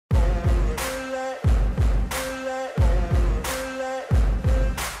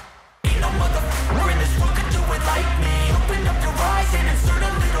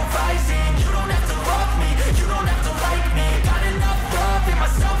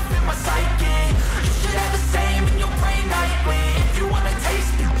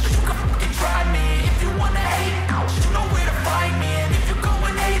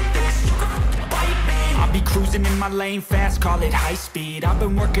my lane fast, call it high speed. I've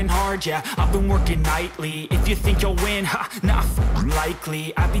been working hard, yeah, I've been working nightly. If you think you'll win, ha, not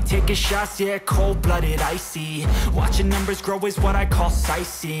likely. I be taking shots, yeah, cold-blooded, icy. Watching numbers grow is what I call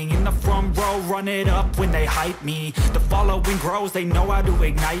sightseeing. In the front row, run it up when they hype me. The following grows, they know how to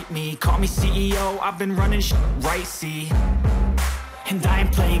ignite me. Call me CEO, I've been running right, see. And I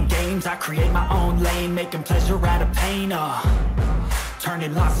ain't playing games, I create my own lane, making pleasure out of pain,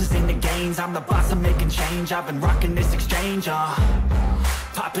 turning losses into gains. I'm the boss, I'm making change. I've been rocking this exchange,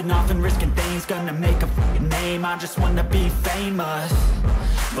 popping off and risking things. Gonna make a fucking name, I just wanna be famous.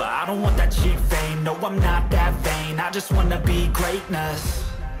 But I don't want that cheap fame, no, I'm not that vain. I just wanna be greatness.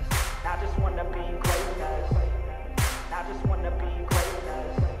 I just wanna be greatness. I just wanna be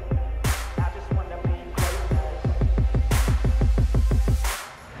greatness. I just wanna be greatness.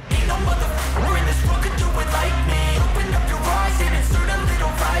 Ain't no motherfucker in this world could do it like me. Open up your eyes and insert a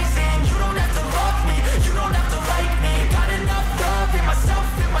little rising. You don't have to love me, you don't have to like me. Got enough love in myself,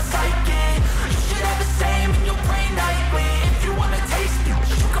 in my psyche. You should have the same in your brain nightly. If you wanna taste me,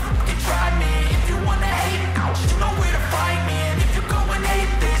 you can fucking try me. If you wanna hate, you know where to find me. And if you go and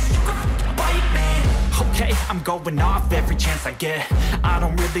hate this, you can fucking bite me. Okay, I'm going off every chance I get. I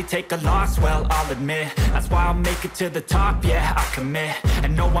don't really take a loss, well, I'll admit. That's why I'll make it to the top, yeah, I commit.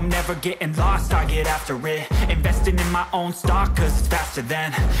 And no, I'm never getting lost, I get after it. Investing in my own stock, cause it's faster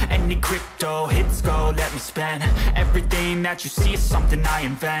than any crypto hits go, let me spend. Everything that you see is something I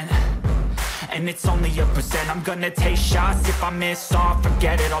invent. And it's only a percent. I'm gonna take shots. If I miss all,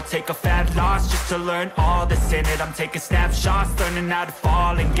 forget it. I'll take a fat loss just to learn all that's in it. I'm taking snapshots, learning how to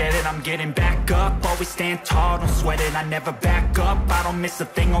fall and get it. I'm getting back up, always stand tall, don't sweat it. I never back up, I don't miss a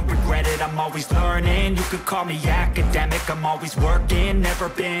thing or regret it. I'm always learning, you could call me academic. I'm always working, never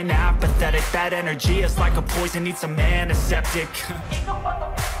been apathetic. That energy is like a poison, needs some antiseptic.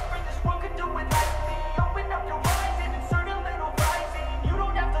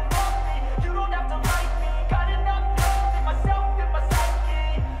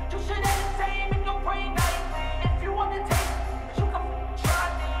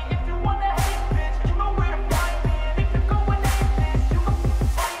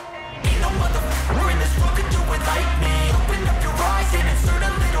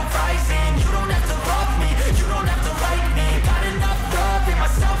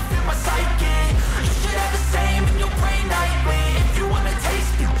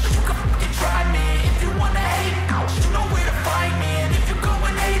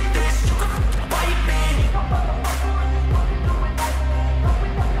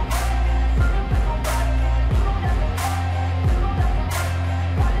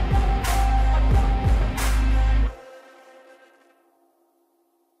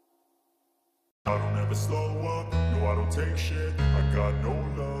 I don't ever slow up, no I don't take shit. I got no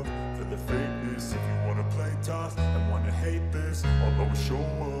love for the fakeness. If you wanna play tough and wanna hate this, I'll always show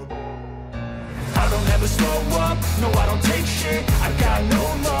up. I don't ever slow up, no I don't take shit. I got no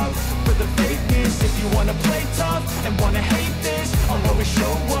love for the fakeness. If you wanna play tough and wanna hate this, I'll always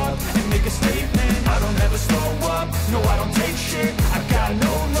show up and make a statement. I don't ever slow up, no I don't take shit. I got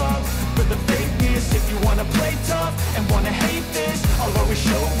no love for the fakeness. If you wanna play tough and wanna hate this, I'll always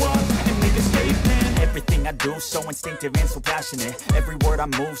show up and make a statement. Everything I do so instinctive and so passionate. Every word I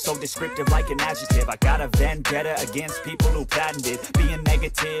move so descriptive like an adjective. I got a vendetta against people who patented being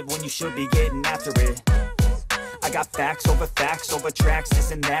negative when you should be getting after it. I got facts over tracks,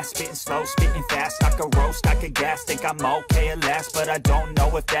 this and that. Spitting slow, spitting fast. I could roast, I could gas. Think I'm okay at last, but I don't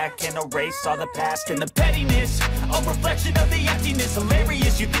know if that can erase all the past. And the pettiness, a reflection of the emptiness.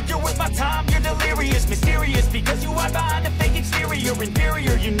 Hilarious, you think you're worth my time, you're delirious. Mysterious, because you hide behind a fake exterior.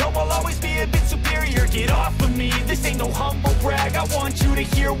 Inferior, you know I'll always be a bit superior. Get off of me, this ain't no humble brag. I want you to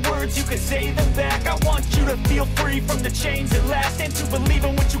hear words, you can say them back. I want you to feel free from the chains at last, and to believe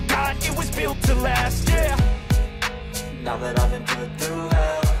in what you got, it was built to last, yeah. Now that I've been put through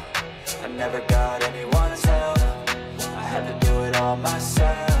hell, I never got anyone's help. I had to do it all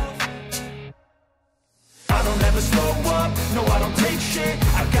myself. I don't ever slow up, no I don't take shit.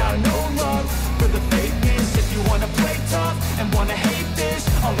 I got no love for the fakeness. If you wanna play tough and wanna hate this,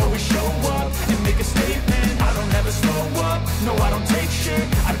 I'll always show up and make a statement. I don't ever slow up, no I don't take shit.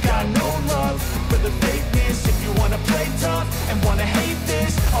 I got no love for the fakeness. If you wanna play tough and wanna hate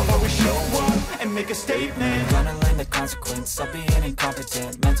this, I'll always show up and and make a statement. Gonna learn the consequence of being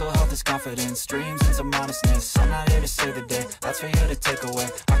incompetent. Mental health is confidence, dreams and some honestness. I'm not here to save the day, that's for you to take away.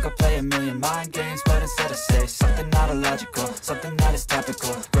 I could play a million mind games, but instead I say something not illogical, something that is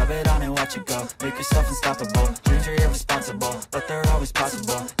topical. Rub it on and watch it go, make yourself unstoppable. Dreams are irresponsible, but they're always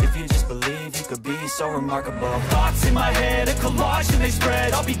possible. If you just believe, you could be so remarkable. Thoughts in my head, a collage and they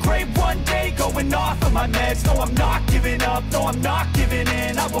spread. I'll be great one day, going off of my meds. No, I'm not giving up, no, I'm not giving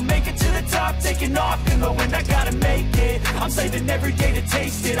in. I will make it to the top, taking off in the wind. I gotta make it, I'm saving every day to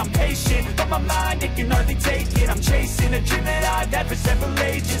taste it. I'm patient, but my mind, it can hardly take it. I'm chasing a dream that I've had for several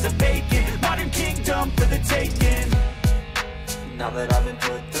ages. A vacant, modern kingdom for the taking. Now that I've been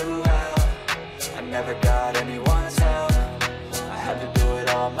put through hell, I never got anyone's help. I had to do it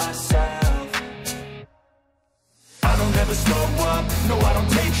all myself. I don't ever slow up, no I don't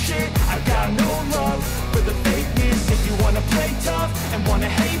take shit. I got no love for the fakeness. If you wanna play tough and wanna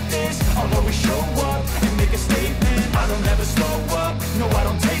hate this, I'll always show up and make a statement. I don't ever slow up, no I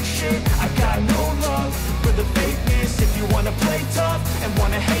don't take shit. I got no love for the fakeness. If you wanna play tough and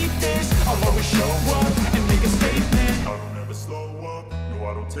wanna hate this, I'll always show up and make a statement. I don't ever slow up, no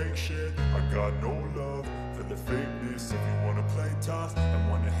I don't take shit. I got no love for the fakeness. If you wanna play tough and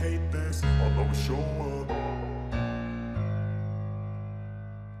wanna hate this, I'll always show up.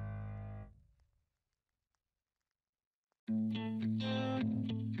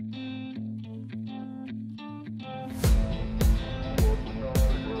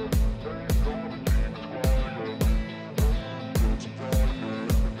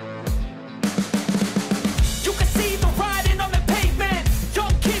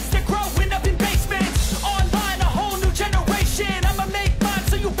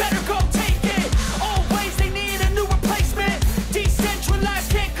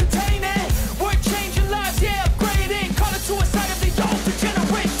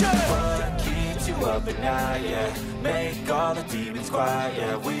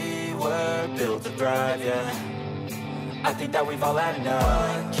 I think that we've all had enough.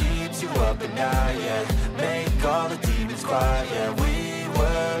 What keeps you up at night, yeah? Make all the demons quiet, yeah. We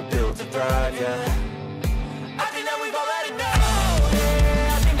were built to thrive, yeah. I think that we've all had enough,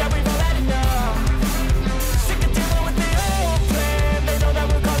 yeah. I think that we've all had enough. Sick of dealing with the old plan. They know that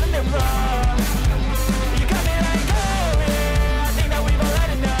we're calling it wrong. You got me like, oh yeah. I think that we've all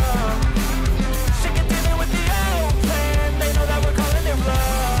had enough. Sick of dealing with the old plan. They know that we're calling it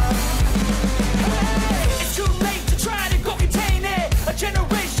wrong. It's too late to try to go contain it. A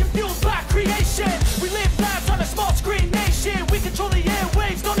generation fueled by creation. We live lives on a small screen nation. We control the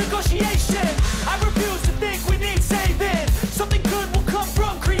airwaves, no negotiation. I refuse to think we need saving. Something good will come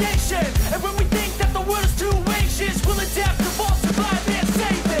from creation. And when we think that the world is too anxious, we'll adapt, evolve, survive, and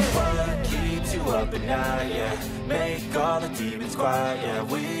save it. What keeps you up at night, yeah? Make all the demons quiet, yeah.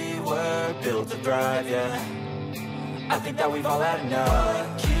 We were built to thrive, yeah. I think that we've all had enough.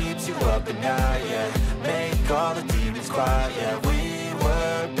 What keeps you up at night, yeah? Make all the demons quiet, yeah. We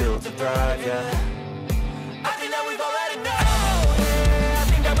were built to thrive, yeah. I think that we've all had enough, yeah. I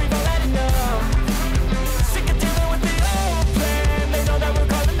think that we've all had enough. Sick of dealing with the old plan. They know that we're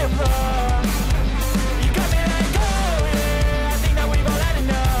calling it wrong. You got me like, oh yeah. I think that we've all had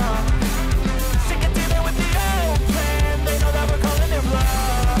enough. Sick of dealing with the old plan. They know that we're calling it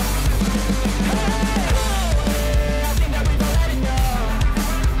wrong.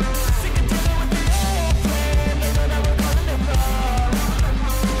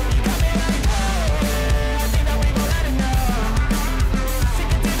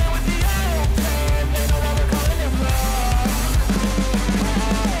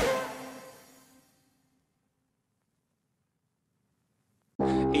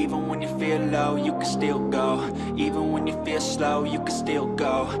 Even when you feel low, you can still go. Even when you feel slow, you can still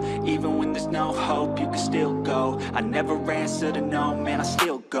go. Even when there's no hope, you can still go. I never answer to no, man, I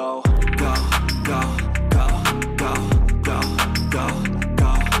still go. Go, go, go, go, go, go, go,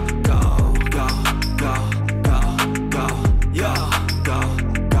 go, go, go, go, go, yo, go,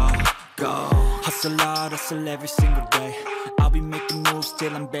 go, go. Hustle hard, hustle every single day. I'll be making moves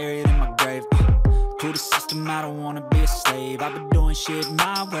till I'm buried in my grave. To the system, I don't wanna be a slave. I've been doing shit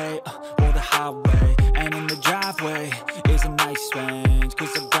my way, or the highway. And in the driveway is a nice range. Cause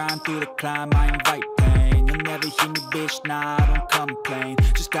I grind through the climb, I invite pain. You'll never hear me, bitch, nah, I don't complain.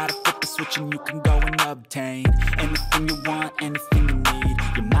 Just gotta flip the switch and you can go and obtain anything you want, anything you need.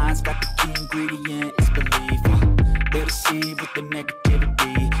 Your mind's got the key ingredient, it's belief. They're deceived with the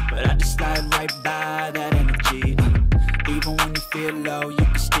negativity, but I just slide right by that energy. Even when you feel low, you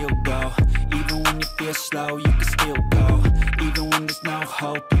can still go. Even when you feel slow, you can still go. Even when there's no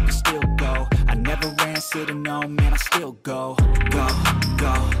hope, you can still go. I never answer to no, man, I still go. Go,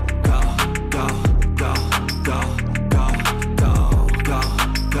 go, go, go.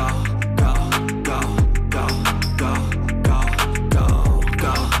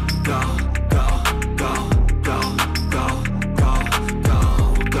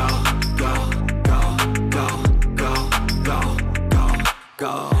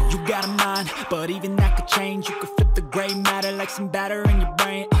 like some batter in your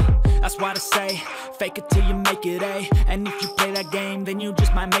brain. That's why I say, fake it till you make it A. And if you play that game, then you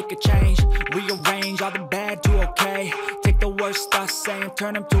just might make a change. Rearrange all the bad to okay. Take the worst thoughts saying,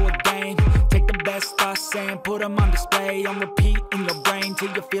 turn them to a game. Take the best thoughts saying, put them on display. On repeat in your brain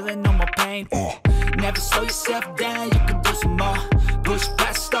till you're feeling no more pain. Never slow yourself down, you can do some more. Push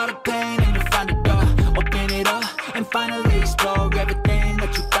past all the pain and you'll find a door. Open it up and finally explore everything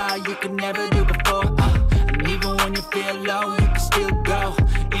that you thought you could never do before. And even when you feel low, you can still go.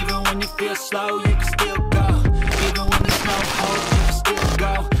 Even when you feel slow, you can still go. Even when there's no hope, you can still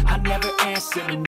go. I never answer to